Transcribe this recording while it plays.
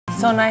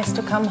so nice to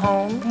come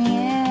home.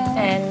 Yeah.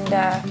 And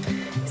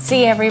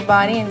see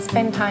everybody and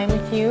spend time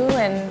with you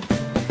and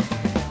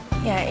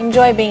yeah,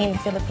 enjoy being in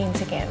the Philippines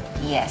again.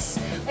 Yes.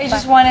 I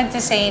just wanted to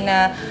say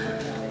na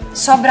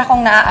sobra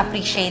kong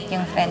na-appreciate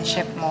yung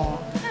friendship mo.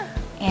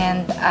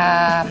 And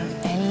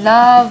I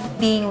love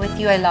being with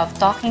you. I love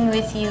talking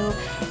with you.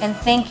 And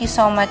thank you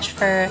so much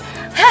for...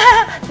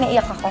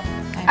 Naiyak ako.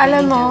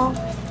 Alam mo,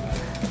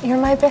 you're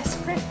my best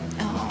friend.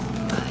 Oh,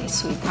 my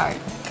sweetheart.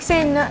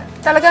 Kasi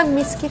talagang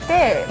miss kita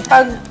eh.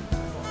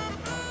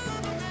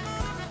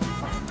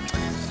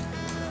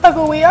 Pag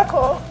uwi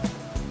ako,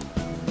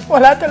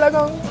 wala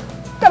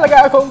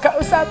talaga akong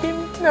kausapin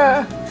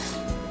na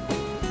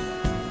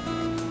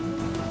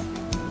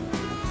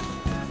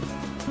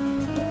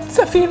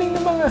sa feeling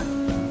ng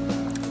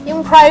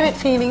yung private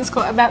feelings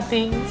ko about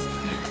things.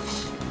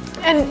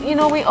 And, you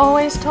know, we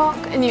always talk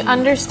and you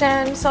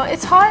understand, so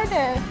it's hard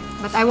eh.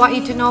 But I want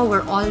you to know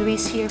we're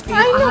always here for you.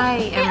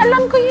 I know.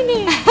 Alam ko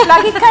yun eh.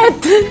 Lagi kahit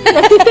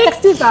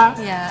nag-text, diba?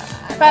 Yeah,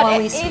 I'm but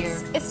always here.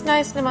 It's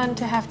nice naman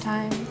to have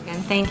time.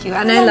 And thank you.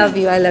 And I love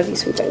you. I love you,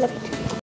 sweetheart. I love you too.